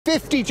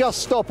50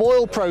 Just Stop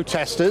Oil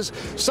protesters,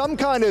 some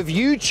kind of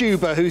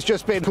YouTuber who's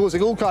just been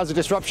causing all kinds of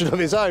disruption of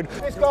his own.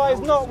 This guy is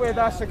not with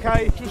us,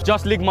 okay?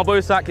 Just Lig Ma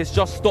Bosak is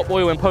just stop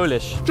oil in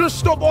Polish. Just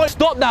stop oil.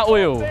 Stop that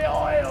oil.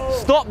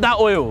 Stop that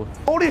oil.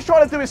 All he's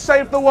trying to do is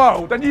save the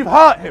world, and you've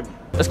hurt him.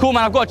 It's cool,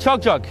 man. I've got a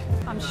chug jug.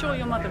 I'm sure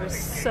your mother is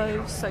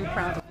so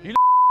proud of you.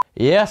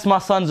 Yes, my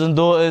sons and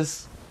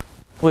daughters.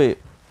 Wait,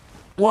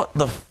 what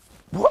the...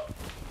 What?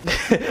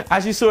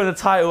 As you saw in the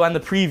title and the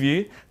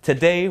preview,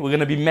 today we're going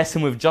to be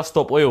messing with Just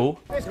Stop Oil.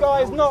 This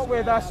guy is not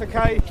with us,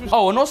 okay?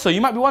 Oh, and also,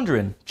 you might be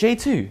wondering,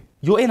 J2,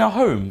 you're in a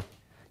home.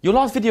 Your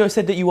last video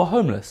said that you were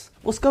homeless.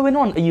 What's going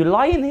on? Are you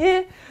lying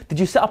here? Did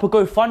you set up a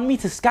GoFundMe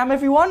to scam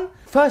everyone?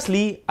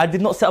 Firstly, I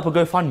did not set up a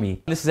GoFundMe.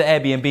 This is an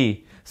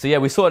Airbnb. So yeah,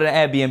 we sorted an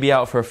Airbnb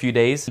out for a few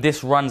days.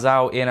 This runs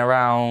out in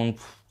around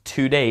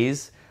 2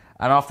 days.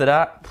 And after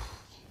that,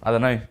 I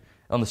don't know,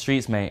 on the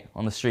streets, mate,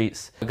 on the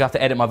streets. I'm gonna have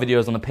to edit my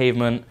videos on the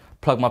pavement,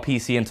 plug my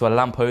PC into a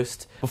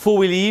lamppost. Before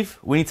we leave,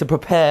 we need to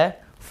prepare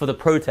for the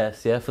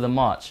protest, yeah, for the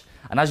march.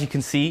 And as you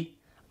can see,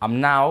 I'm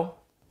now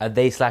a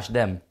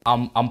they/them.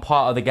 I'm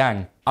part of the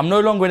gang. I'm no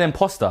longer an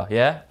imposter,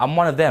 yeah? I'm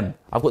one of them.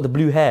 I've got the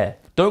blue hair.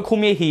 Don't call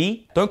me a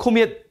he. Don't call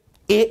me a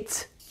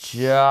it.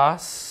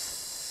 Just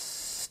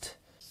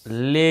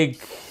Lig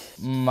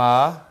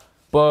Ma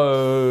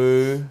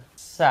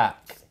Bosak.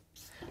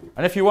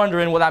 And if you're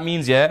wondering what that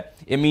means, yeah,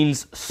 it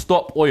means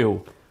stop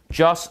oil.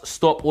 Just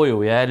stop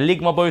oil, yeah?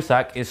 Lig Ma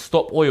Bosak is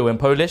stop oil in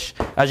Polish.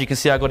 As you can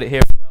see, I got it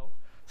here as well.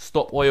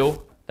 Stop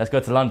oil. Let's go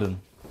to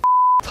London.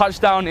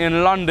 Touchdown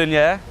in London,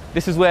 yeah?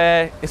 This is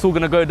where it's all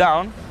gonna go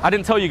down. I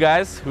didn't tell you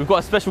guys, we've got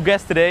a special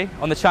guest today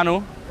on the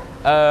channel.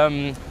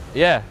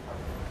 Yeah.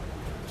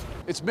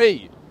 It's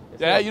me.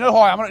 Yeah, you know how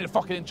I am. I'm not in a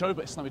fucking intro,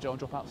 but it's Snowy Joe on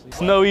Dropouts.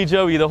 Snowy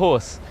Joey the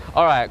horse.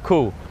 All right,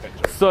 cool.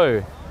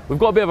 So, we've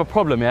got a bit of a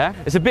problem, yeah?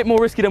 It's a bit more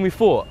risky than we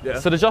thought. Yeah.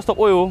 So the Just Stop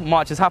Oil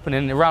march is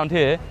happening around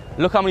here.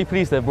 Look how many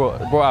police they've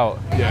brought out.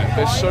 Yeah,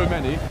 there's so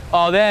many.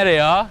 Oh, there they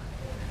are.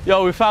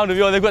 Yo, we found them.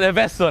 Yo, they've got their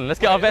vests on. Let's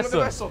get our vests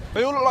on.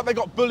 They all look like they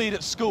got bullied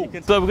at school.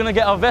 So we're gonna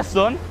get our vests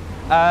on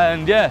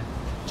and yeah,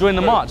 join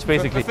the march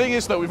basically. The thing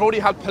is though, we've already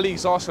had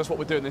police ask us what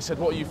we're doing. They said,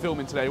 what are you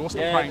filming today? What's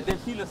the prank? They've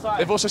seen the sign.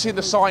 They've also seen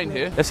the sign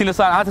here. They've seen the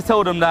sign. I had to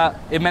tell them that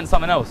it meant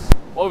something else.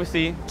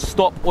 Obviously,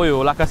 stop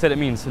oil, like I said it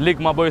means. Lig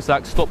Ma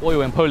Bosak, stop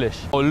oil in Polish.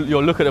 Or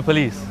you'll look at the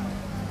police.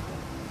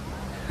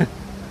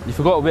 You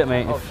forgot a bit,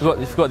 mate. You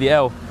forgot the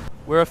L.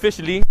 We're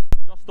officially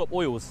Just Stop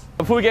Oils.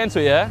 Before we get into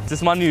it, yeah, this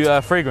is my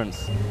new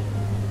fragrance.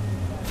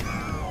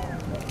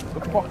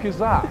 The fuck is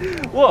that?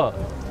 What?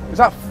 Is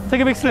that?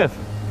 Take a big sniff.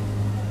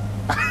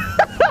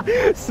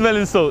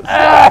 Smelling salts.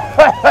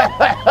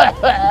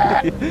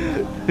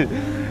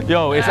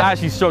 Yo, it's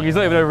actually strong. He's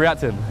not even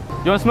overreacting.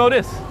 You want to smell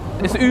this?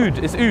 It's oud.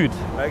 It's oud.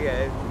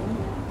 Okay.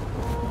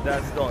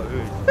 That's not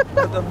oud.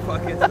 What the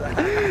fuck is that?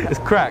 It's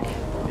crack.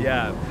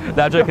 Yeah.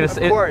 Nah, I'm joking. Of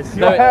course.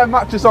 Your hair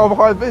matches our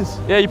high vis.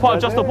 Yeah, you part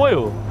of Just Stop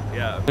Oil.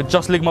 Yeah.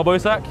 Just Lig Ma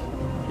Bosak.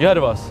 You heard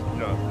of us?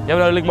 No. You haven't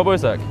heard of Lig Ma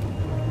Bosak?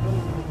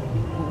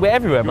 We're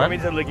everywhere, man. You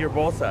want me to lick your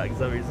ball sack? Is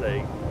that what you're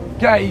saying?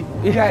 Gay.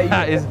 Gay.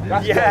 That is.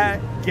 That's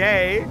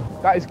gay.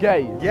 That is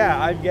gay.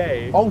 Yeah, I'm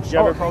gay. Oh, you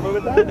have a problem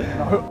with that?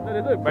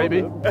 No.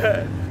 Maybe.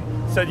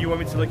 So you want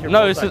me to lick your No,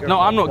 ball it's sack? just, no,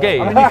 I'm not gay.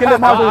 I mean, you can lick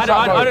my ball sack,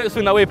 I don't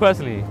swing that way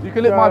personally. You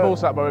can lick my ball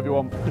sack, bro, if you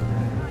want.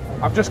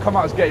 I've just come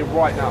out as gay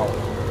right now.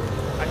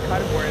 I'm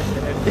kind of worried.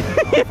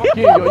 Fuck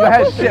you, your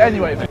hair's shit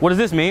anyway. What does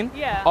this mean?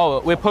 Yeah. Oh,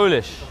 we're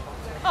Polish.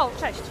 Oh,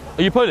 cześć.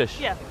 Are you Polish?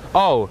 Yeah.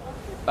 Oh,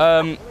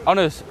 oh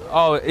no.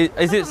 Oh,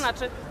 is it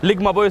Lig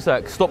Ma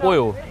Bosak, stop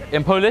oil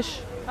in Polish?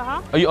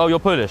 Uh-huh. You're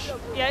Polish?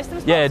 Yeah, jestem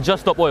z Yeah,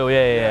 just stop oil.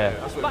 Yeah.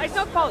 But it's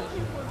not Polish.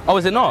 Oh,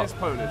 is it not? It's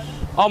Polish.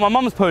 Oh, my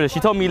mum's Polish. She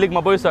told me Lig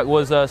Ma Bosak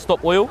was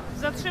stop oil.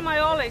 Zatrzymaj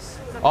olej.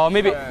 Oh,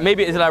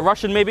 maybe is it like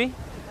Russian maybe?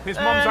 His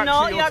mum's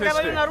No, actually ja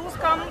говорю na autistic.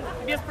 ruskom,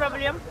 bez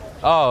problem.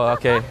 Oh,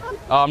 okay.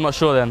 Oh, I'm not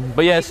sure then.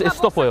 But yeah, it's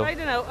stop oil. I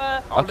don't know.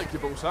 I'll lick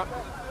your ball sack.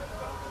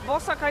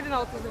 Bosak, I don't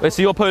know. Wait,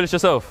 so you're Polish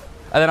yourself?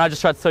 And then I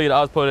just tried to tell you that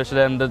I was Polish,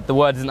 and then the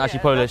word isn't actually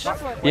Polish.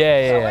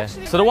 Yeah.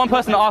 So the one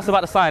person that asked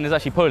about the sign is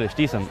actually Polish.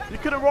 Decent. You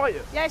couldn't write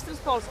it. Ja jestem z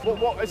Polski.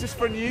 What is this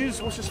for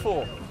news? What's this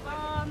for?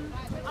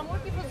 I'm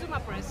working for Zuma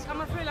Press.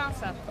 I'm a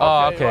freelancer.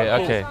 Oh, Okay,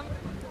 right, okay.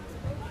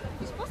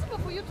 It's possible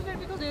for you today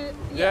because the...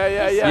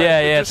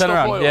 Yeah. Just Turn stop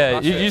around. oil, Yeah.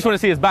 that's You it. just want to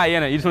see his batty,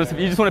 innit? You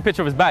just want a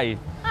picture of his batty.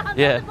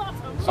 Yeah.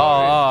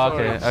 Oh,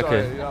 okay.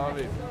 Sorry, you know what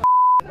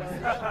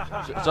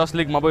I mean? Just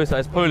Lig Ma Bosak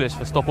is Polish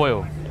for stop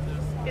oil.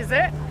 Is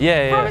it?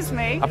 Yeah. Promise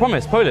me. I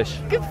promise. Polish.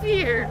 Good for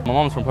you. My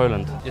mom's from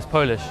Poland. It's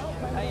Polish.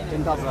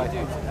 Dzień dobry.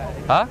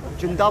 Huh?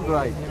 Dzień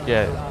dobry.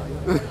 Yeah.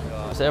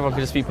 So everyone can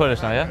just speak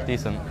Polish now, yeah?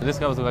 Decent. This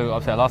guy was the guy who got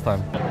upset last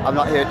time. I'm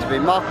not here to be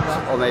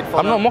mocked or made fun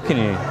I'm not mocking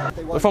you.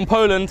 We're from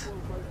Poland.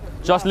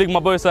 Just Lig Ma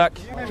Bosak.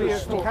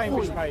 From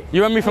Cambridge, mate.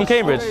 You remember me from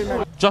Cambridge?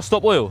 Just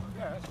Stop Oil.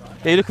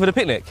 Yeah, you looking for the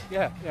picnic?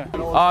 Yeah.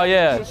 Oh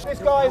yeah. This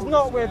guy is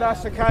not with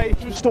us, okay?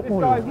 Just stop oil.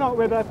 This guy is not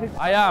with us.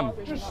 I am.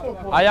 Just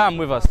stop oil. I am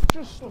with us.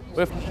 Just stop.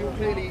 With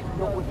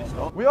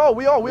We are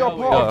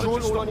part Yeah.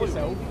 of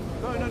yourself.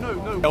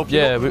 No.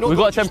 yeah, we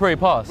got a temporary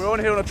pass. We're on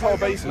here on a trial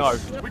basis. No.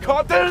 We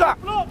can't do that!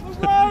 No!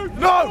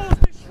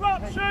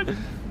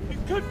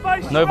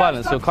 No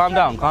violence, so calm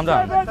down, calm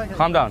down,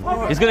 calm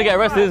down. He's gonna get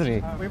arrested, isn't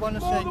he? We want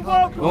to stay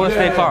calm. We wanna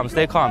stay calm,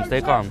 stay calm,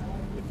 stay calm.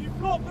 If you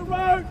block the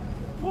road,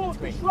 cause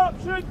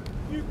disruption,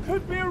 you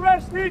could be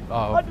arrested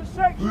under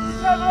Section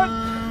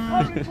 7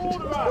 Public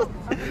Order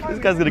Act. This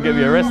guy's gonna get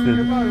me arrested.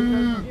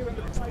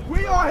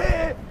 We are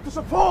here to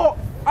support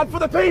and for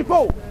the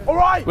people, all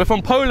right? We're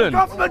from Poland. The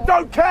government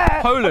don't care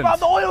Poland. about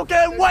the oil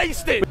getting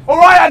wasted, all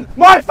right? And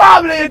my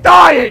family are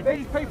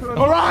dying,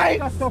 all right?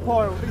 Just stop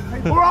oil.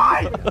 All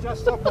right?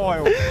 Just stop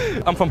oil.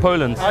 I'm from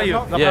Poland. Are you?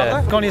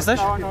 Yeah. Skąd jesteś?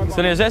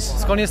 Co nie jesteś?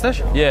 Skąd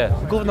jesteś? Yeah.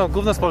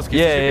 Gówno z Polski.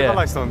 Yeah, Jesteś yeah.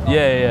 wypalaj stąd.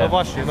 Yeah, yeah. No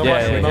właśnie, no Yeah,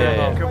 właśnie. yeah, No, yeah,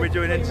 no, yeah. no. Can we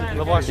do an interview?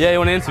 No właśnie. Yeah, you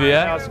want an interview,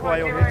 yeah? That's why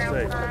you're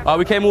here today.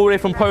 We came all the way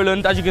from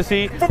Poland, as you can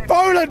see. From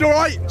Poland,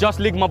 all right? Just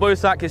Lig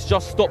Mabosak, it's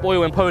just stop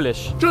oil in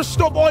Polish. Just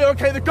stop oil,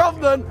 okay? The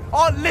government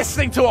aren't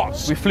listening to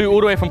us, We flew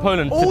all the way from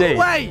Poland All the today.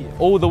 way?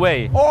 All the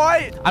way. all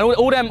right? And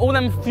all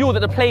them fuel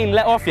that the plane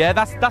let off, yeah,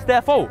 that's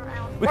their fault.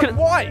 We Like, could.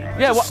 why?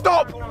 Yeah, Just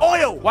stop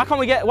oil. Why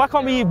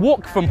can't we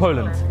walk from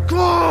Poland?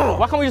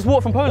 Why can't we just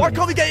walk from Poland? Why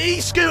can't we get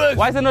e-scooters?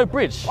 Why is there no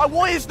bridge? Like,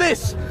 what is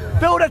this?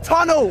 Build a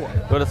tunnel.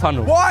 Build a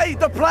tunnel. Why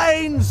the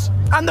planes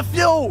and the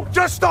fuel?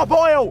 Just stop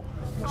oil.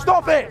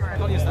 Stop it.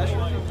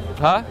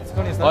 Huh?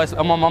 Oh,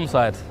 I'm on mum's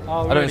side.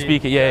 I don't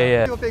speak it.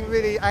 Yeah. You're being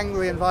really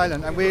angry and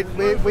violent, and we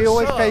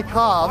always stay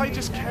calm. I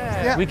just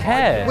care. Yeah. We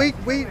care.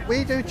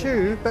 We do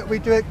too, but we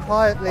do it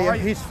quietly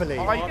and peacefully.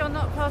 You're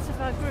not part of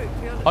our group.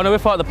 You're Oh no, we're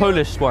part of the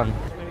Polish one.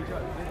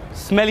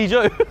 Smelly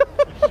Joe.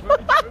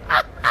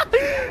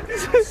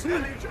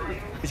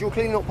 Because you're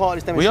clearly not part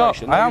of this We are.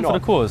 demonstration. I no, am you're for the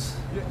not. cause.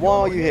 Why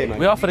are you here, mate?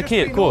 We are for the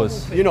kid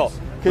cause. You're not.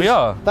 'Cause We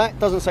are. That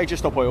doesn't say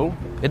just stop oil.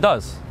 It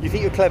does. You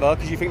think you're clever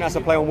because you think that's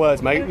a play on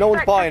words, mate. No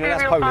one's buying it,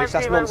 that's Polish,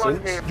 that's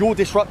nonsense. You're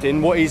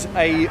disrupting what is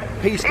a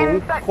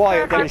peaceful,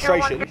 quiet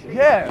demonstration.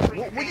 Yeah.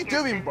 What are you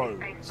doing, bro?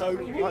 So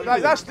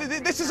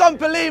this is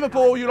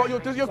unbelievable.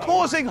 You're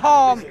causing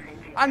harm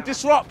and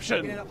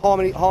disruption.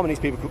 Harmony's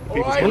people.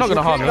 We're not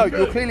gonna harm No, them.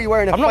 you're clearly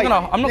wearing a I'm not fake.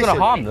 gonna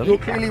harm them. You're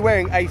clearly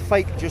wearing a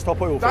fake just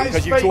stop oil That thing is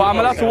because you fake. talk But I'm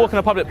about allowed to it. walk in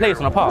a public place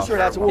on a Of path. course you're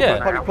allowed to walk in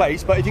a public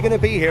place, but if you're going to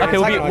be here and Okay,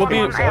 we'll antagonise be-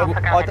 people,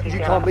 sir,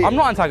 you can't be. I'm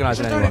not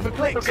antagonising Just doing it for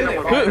anyone. clicks,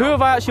 innit? Who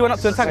have I actually went up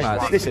to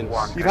antagonise? Listen,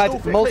 you've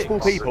had multiple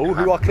people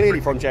who are clearly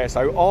from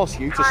JSO ask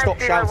you to stop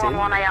shouting.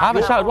 I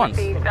haven't shouted once.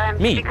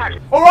 Me.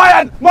 All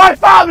right, and my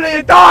family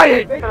are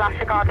dying.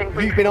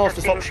 You've been asked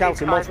to stop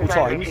shouting multiple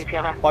times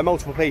by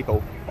multiple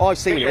people. I've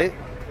seen it.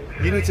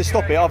 You need to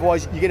stop it,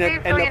 otherwise you're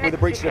going to end up with a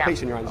breach of the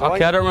peace in your hands.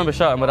 Okay, I don't remember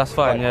shouting, but that's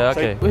fine. Yeah,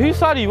 okay. Whose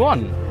side are you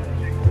on?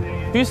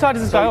 Whose side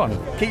is this guy on?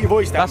 Keep your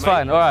voice down. That's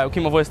fine. All right, we'll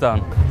keep my voice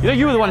down. You know,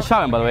 you were the one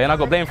shouting, by the way, and I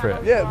got blamed for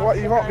it. Yeah, what,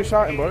 you can't be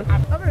shouting, bro.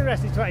 I've been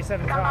arrested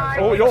 27 times.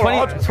 Oh, you're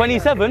hard.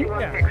 27?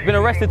 Been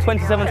arrested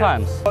 27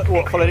 times.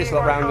 What, follow this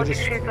lot round and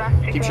just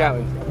keep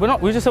shouting?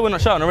 We just said we're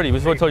not shouting already.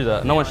 We've already told you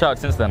that. No one shouted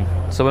since then.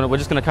 So we're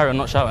just going to carry on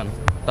not shouting.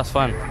 That's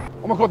fine.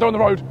 Oh my God, they're on the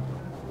road.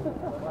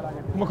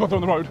 Oh my God, they're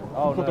on the road.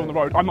 Oh my God, they're on the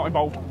road. I'm not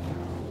involved.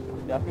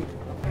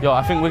 Yo,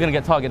 I think we're going to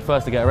get targeted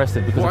first to get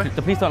arrested because Why?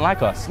 the police don't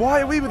like us.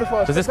 Why are we with the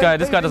first? Because this guy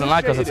doesn't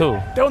like us at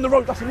all. They're on the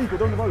road. That's illegal.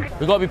 They're on the road.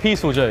 We've got to be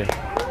peaceful, Joe.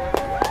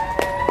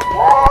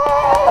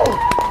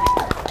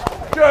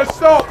 Oh! Just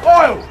stop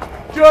oil.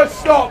 Just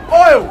stop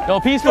oil. Yo,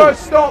 peaceful.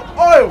 Just stop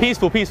oil.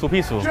 Peaceful.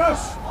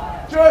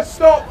 Just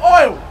stop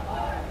oil.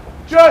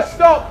 Just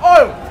stop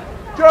oil.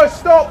 Just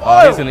stop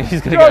Oh, oil.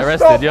 he's gonna get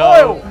arrested, stop yo.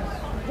 Oil.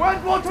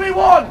 What do we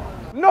want?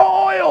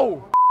 No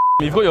oil.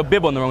 You've got your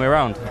bib on the wrong way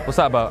around. What's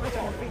that about?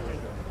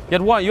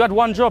 You had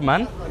one job,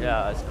 man.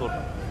 Yeah, it's called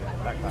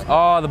backpack.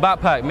 Oh, the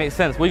backpack makes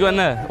sense. What you got in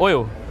there?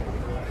 Oil.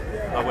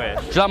 I wish.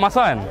 Do you like my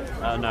sign?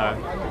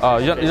 No. Oh,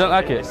 you don't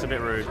like it? It's a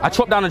bit rude. I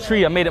chopped down a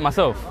tree. I made it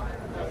myself.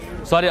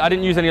 So I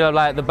didn't use any of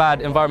like the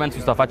bad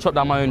environmental stuff. I chopped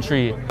down my own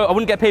tree. I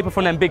wouldn't get paper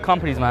from them big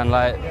companies, man.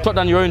 Like, chop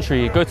down your own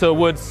tree. Go to the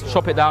woods,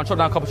 chop it down, chop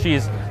down a couple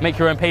trees, make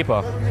your own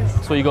paper.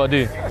 That's what you gotta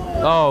do.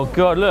 Oh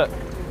God, look.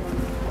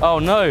 Oh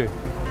no,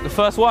 the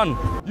first one.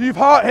 You've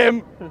hurt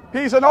him.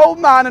 He's an old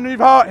man and you've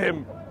hurt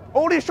him.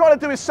 All he's trying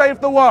to do is save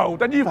the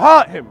world and you've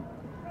hurt him.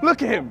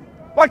 Look at him.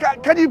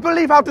 Like, can you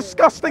believe how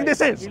disgusting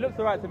this is? He looks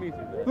alright to me.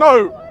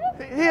 No,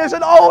 he is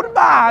an old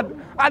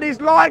man and he's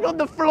lying on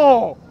the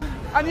floor.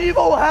 And you've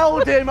all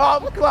held him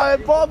up,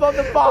 bottom of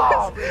the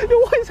bar.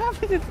 What is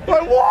happening?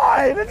 Like,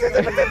 why? This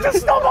is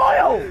just stop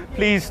oil.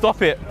 Please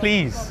stop it,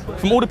 please.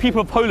 From all the people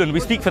of Poland, we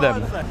speak for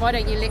them. Why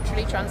don't you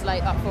literally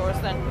translate that for us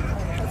then?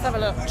 Let's have a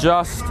look.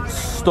 Just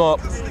stop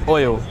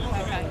oil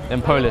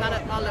in Polish.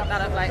 I'll look that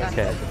up later.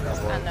 Okay.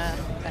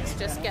 And let's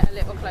just get a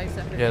little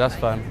closer. Yeah, that's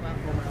fine.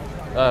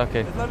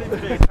 Okay.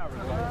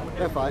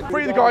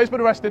 Free the guy, he's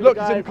been arrested. Look,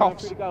 he's in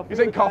cuffs. He's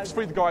in cuffs,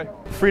 free the guy.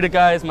 Free the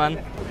guys,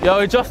 man.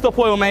 Yo, just stop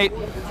oil, mate.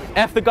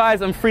 F the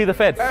guys and free the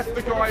feds. F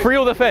the guy. Free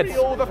all the feds. Free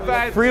all the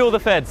feds. Free all the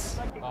feds.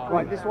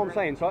 Right, this is what I'm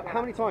saying. So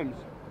how many times?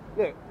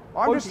 Look,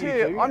 I'm both just of you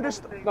here, two- I'm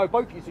just... No,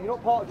 both of you, so you're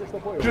not part of just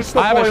stop oil. Just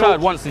stop I haven't oil.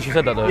 shouted once since you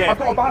said that, though. I've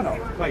got a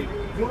banner. Wait,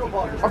 you're not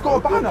part of just I've got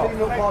a banner.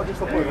 You're not part of just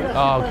stop oil.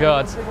 Oh,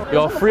 God.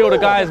 Yo, free all the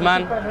guys,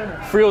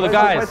 man. Free all the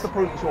guys.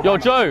 Yo,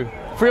 Joe,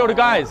 Free all the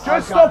guys.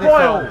 Just stop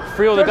oil.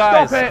 Free all the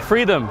Just stop guys. it.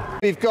 Free them.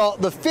 We've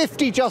got the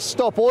 50 Just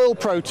Stop Oil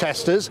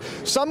protesters,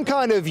 some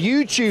kind of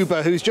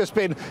YouTuber who's just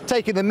been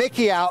taking the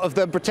mickey out of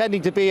them,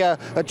 pretending to be a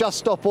Just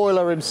Stop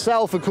Oiler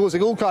himself and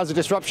causing all kinds of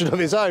disruption of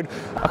his own.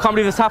 I can't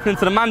believe this happening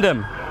to the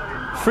mandem.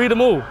 Free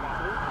them all.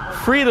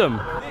 Free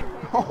them.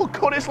 Oh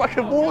God, it's like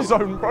a war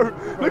zone, bro.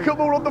 Look at them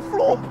all on the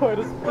floor, bro.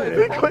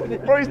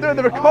 Bro, he's doing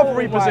the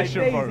recovery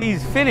position, bro.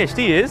 He's finished,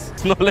 he is.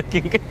 It's not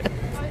looking good.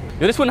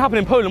 Yo, this wouldn't happen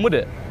in Poland, would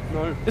it?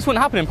 No. This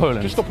wouldn't happen in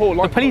Poland. Just stop all.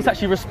 The police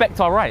actually respect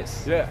our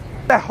rights. Yeah.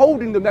 They're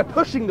holding them, they're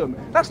pushing them.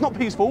 That's not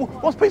peaceful.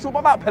 What's peaceful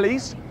about that,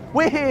 police?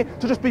 We're here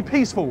to just be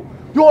peaceful.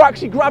 You're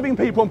actually grabbing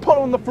people and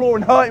putting them on the floor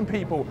and hurting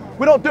people.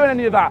 We're not doing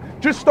any of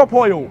that. Just stop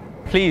oil.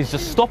 Please,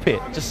 just stop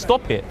it. Just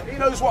stop it. He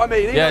knows what I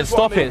mean. Yeah,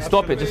 stop it.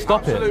 Stop it. Just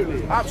stop it.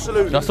 Absolutely.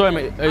 Absolutely. No, sorry,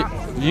 mate.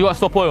 You gotta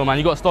stop oil, man.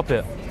 You gotta stop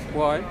it.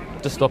 Why?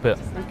 Just stop it.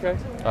 Okay.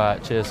 All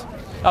right, cheers.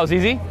 That was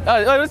easy.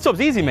 This job's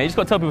easy, mate. You just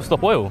gotta tell people to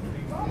stop oil.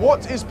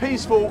 What is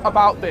peaceful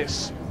about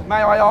this? May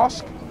I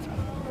ask?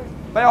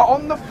 They are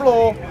on the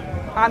floor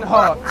and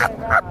hurt.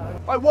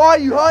 Like, why are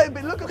you hurting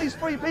me? Look at these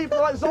three people,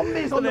 like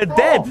zombies on the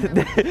floor. They're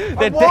dead.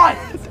 They're why?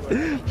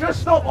 dead.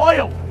 Just stop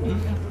oil.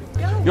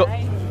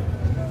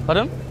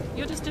 Pardon?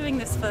 You're just doing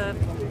this for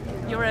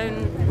your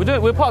own.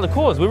 We're part of the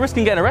cause. We're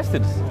risking getting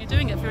arrested. You're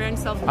doing it for your own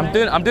self. I'm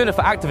doing it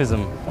for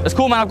activism. It's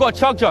cool, man. I've got a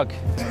chug jug.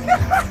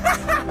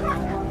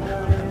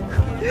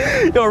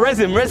 Yo, res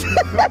him.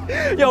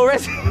 Yo,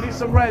 res. You need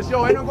some res.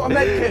 Yo, ain't got a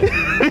med kit.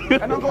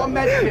 Ain't got a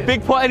med kit.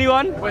 Big pot,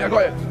 anyone? Wait, I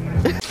got it.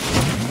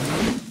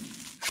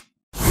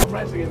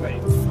 Resing it,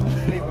 mate.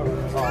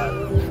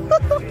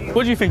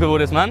 What do you think of all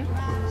this, man?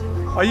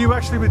 Are you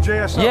actually with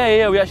JSO?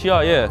 Yeah, we actually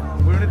are, yeah.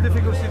 We're in a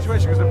difficult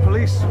situation because the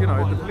police, you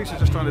know, the police are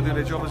just trying to do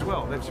their job as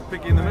well. They're just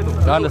piggy in the middle.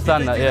 I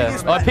understand that, yeah.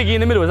 Oh, piggy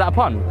in the middle, is that a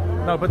pun?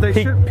 No, but they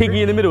should.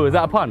 Piggy in the middle, is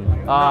that a pun?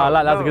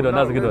 That's a good one,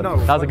 that's a good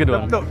one. That's a good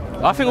one.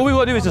 I think all we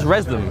got to do is just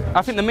res them.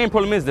 I think the main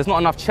problem is there's not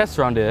enough chests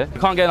around here. You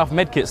can't get enough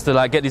med kits to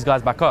like get these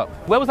guys back up.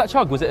 Where was that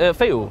chug? Was it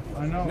fatal?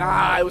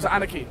 Nah, it was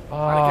Anarchy.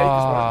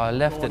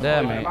 Left it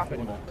there, mate.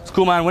 It's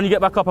cool, man. When you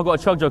get back up, I got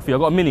a chug jug for you. I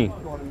got a mini.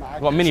 I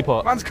got a mini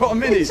pot. Man's got a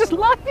mini. He's just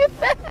lying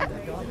there.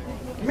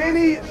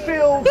 Mini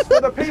shields for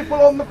the people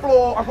on the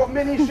floor. I've got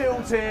mini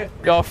shields here.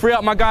 Yo, free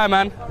up my guy,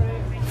 man.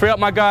 Free up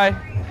my guy.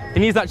 He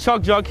needs that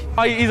chug jug.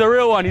 Oh, he's a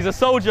real one. He's a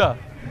soldier.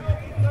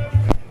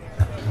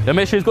 Yeah,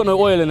 make sure he's got no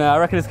oil in there. I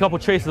reckon there's a couple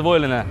traces of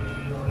oil in there.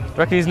 I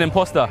reckon he's an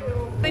imposter.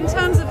 In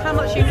terms of how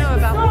much you know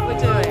about what we're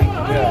doing,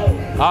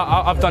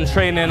 I've done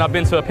training. I've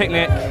been to a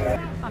picnic.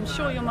 I'm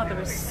sure your mother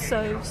is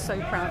so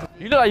proud of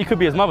you. You look like you could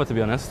be his mother, to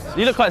be honest.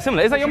 You look quite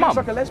similar. Is that your mum? She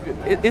looks like a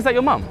lesbian. Is that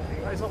your mum?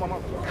 No, it's not my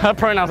mum. Her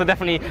pronouns are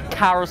definitely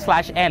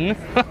Carol/N.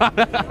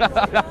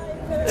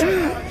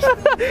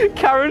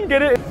 Karen,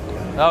 get it?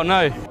 Oh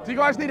no. Do you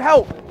guys need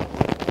help?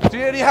 Do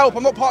you need any help?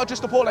 I'm not part of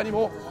Just Stop Oil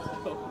anymore.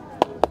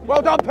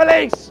 Well done,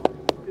 police!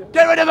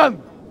 Get rid of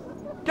them!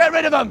 Get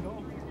rid of them!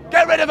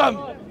 Get rid of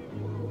them!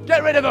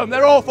 Get rid of them!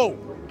 They're awful!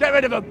 Get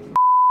rid of them!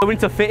 We need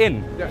to fit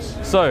in. Yes.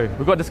 So,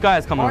 we've got this guy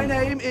that's coming My on.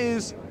 name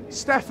is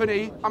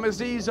Stephanie, I'm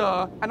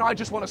Aziza, and I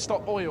just want to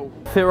stop oil.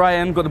 Fit right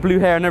in, got the blue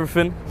hair and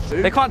everything.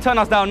 See? They can't turn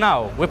us down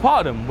now. We're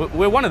part of them.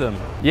 We're one of them.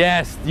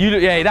 Yes,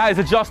 yeah, that is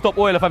a Just Stop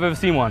Oil if I've ever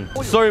seen one.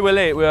 Sorry we're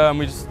late,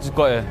 we just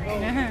got here.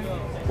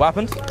 What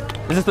happened?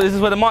 Is this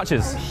where the march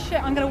is?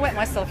 Shit, I'm gonna wet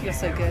myself. You're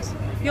so good.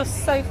 You're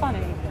so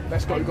funny.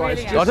 Let's go, guys.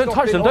 Really Oh, don't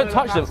touch them, don't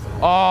touch them.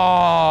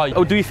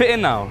 Oh, do we fit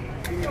in now?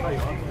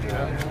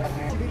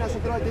 That's a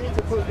good idea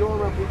to put your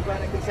arm around people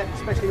about consent,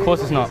 especially. Of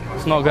course it's not.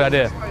 It's not a good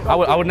idea.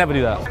 I would never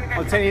do that.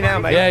 I'm telling you now,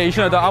 mate. Yeah, you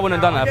shouldn't have done. I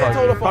wouldn't have done that if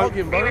I was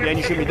you. Yeah, and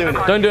you shouldn't be doing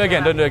it. Don't do it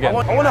again. Don't do it again.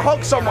 I want to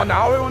hug someone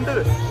now. I want to do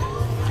it.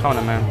 Come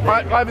on, man.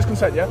 Right, I have his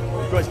consent, yeah?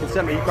 Guys,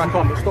 consent me. You crack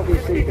on, but stop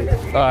being stupid.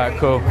 All right,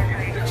 cool.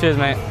 Cheers,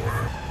 mate.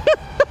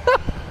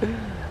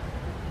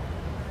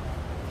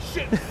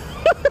 Shit.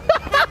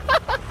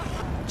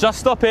 Just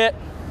stop it.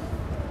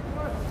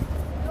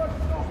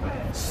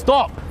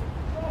 Stop.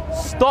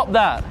 Stop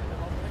that.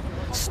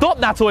 Stop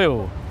that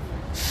oil.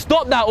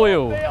 Stop that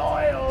oil.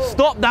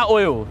 Stop that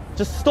oil.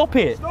 Just stop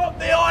it. Stop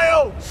the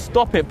oil.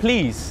 Stop it,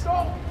 please.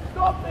 Stop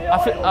the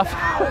oil.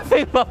 I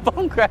think my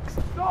bum cracks.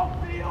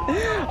 Stop the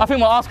oil. I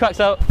think my ass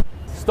cracks out.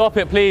 Stop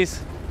it,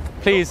 please.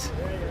 Please.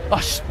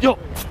 Oh, yo.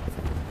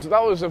 So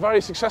that was a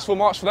very successful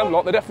march for them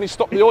lot. They definitely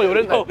stopped the oil,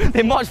 didn't they? Oh,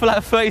 they marched for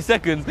like 30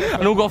 seconds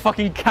and all got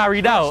fucking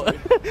carried out.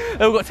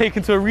 They all got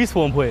taken to a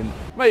respawn point.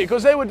 Mate,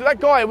 because that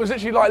guy was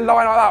literally like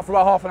lying like that for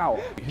about half an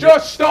hour.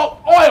 Just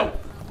stop oil!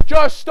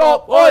 Just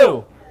stop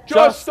oil!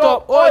 Just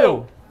stop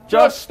oil!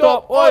 Just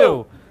stop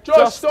oil!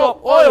 Just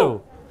stop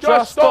oil!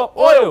 Just stop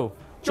oil!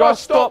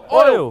 Just stop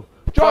oil!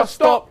 Just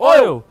stop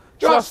oil!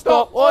 Just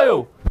stop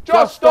oil!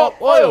 Just stop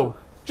oil!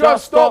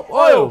 Just stop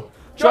oil!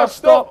 Just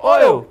stop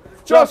oil!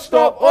 Just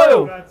stop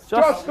oil!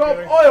 Just stop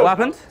oil! What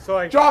happened?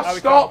 Sorry. Just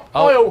stop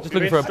oil! Just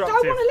looking for a... I don't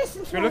want to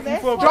listen to all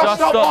this. Just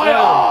stop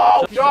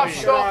oil!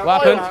 Just stop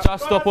What oil! happened?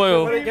 Just stop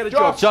oil.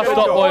 Just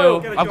stop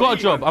oil. I've got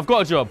a job. I've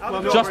got a job.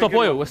 Just stop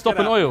oil. We're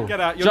stopping oil.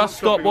 Just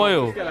stop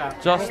oil.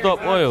 Just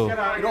stop oil. You're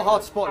not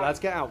hard to spot, lads.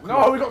 Get out.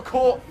 No, we got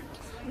caught.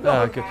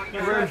 Yeah, okay.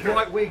 Wearing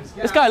bright wigs.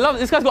 This guy's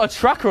got a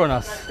tracker on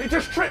us. He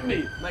just tripped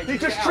me. He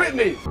just tripped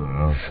me.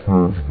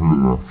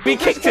 He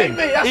kicked him.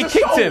 He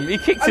kicked him. He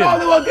kicked him. I'm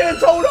the one getting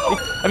told off.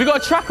 Have you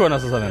got a tracker on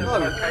us or something? No,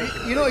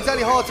 you're not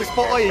exactly hard to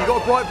spot, are you? You've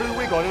got a bright blue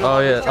wig on. Oh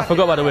yeah, I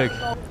forgot about the wig.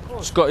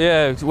 Just got,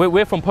 yeah,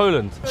 we're from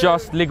Poland.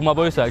 Just Ligma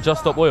Bosak,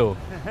 just stop oil.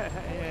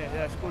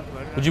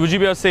 Would you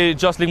be able to say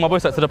just Ligma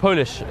Bosak to the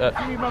Polish?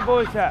 Leave my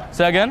Bosak.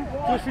 Say again?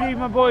 Just leave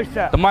my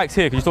Bosak. The mic's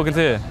here. Can you talk into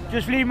here?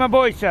 Just leave my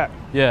Bosak.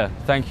 Yeah,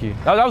 thank you.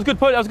 That was good.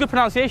 That was good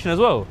pronunciation as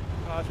well.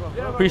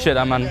 Appreciate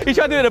that, man. He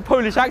tried to do it in a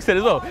Polish accent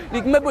as well.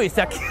 Ligma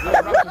Bosak.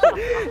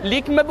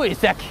 Ligma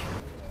Bosak.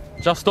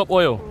 Just stop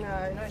oil. No,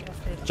 not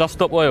interested. Just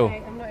stop oil.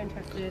 Okay, I'm not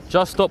interested.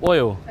 Just stop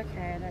oil.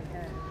 Okay, I don't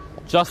care.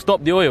 Just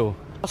stop the oil.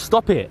 Just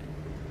stop it.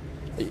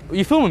 Are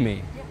you filming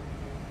me?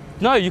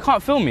 No, you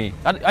can't film me.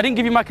 I didn't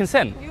give you my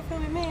consent. You're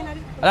filming me and I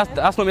didn't.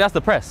 That's not me, that's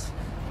the press.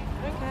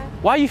 Okay.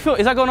 Why are you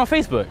filming? Is that going on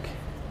Facebook?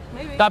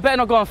 Maybe. That better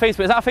not go on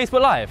Facebook. Is that a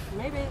Facebook Live?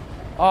 Maybe.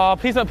 Oh,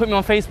 please don't put me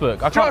on Facebook.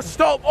 I can't. Just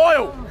stop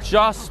oil.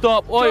 Just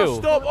stop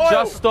oil. Just stop oil.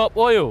 Just stop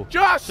oil.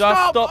 Just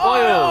stop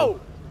oil.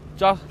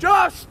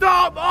 Just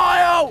stop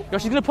oil. Yo,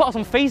 she's gonna put us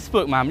on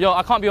Facebook, man. Yo,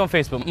 I can't be on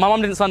Facebook. My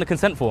mum didn't sign the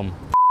consent form.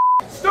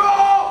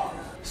 Stop.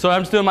 Sorry,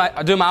 I'm just doing my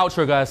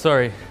outro, guys.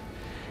 Sorry.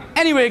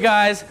 Anyway,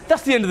 guys,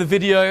 that's the end of the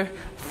video.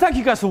 Thank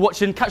you guys for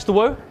watching. Catch the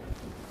woe.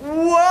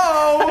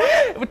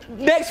 Whoa.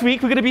 Next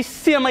week, we're gonna be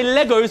seeing my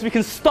Legos. We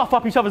can stuff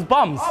up each other's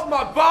bums. Up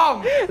my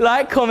bum.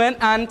 Like, comment,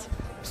 and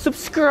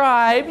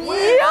subscribe.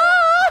 Yeah.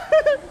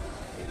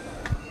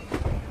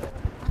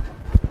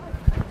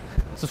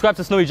 Subscribe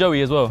to Snowy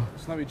Joey as well.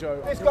 Snowy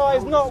Joe. This guy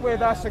is not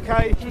with us,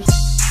 okay?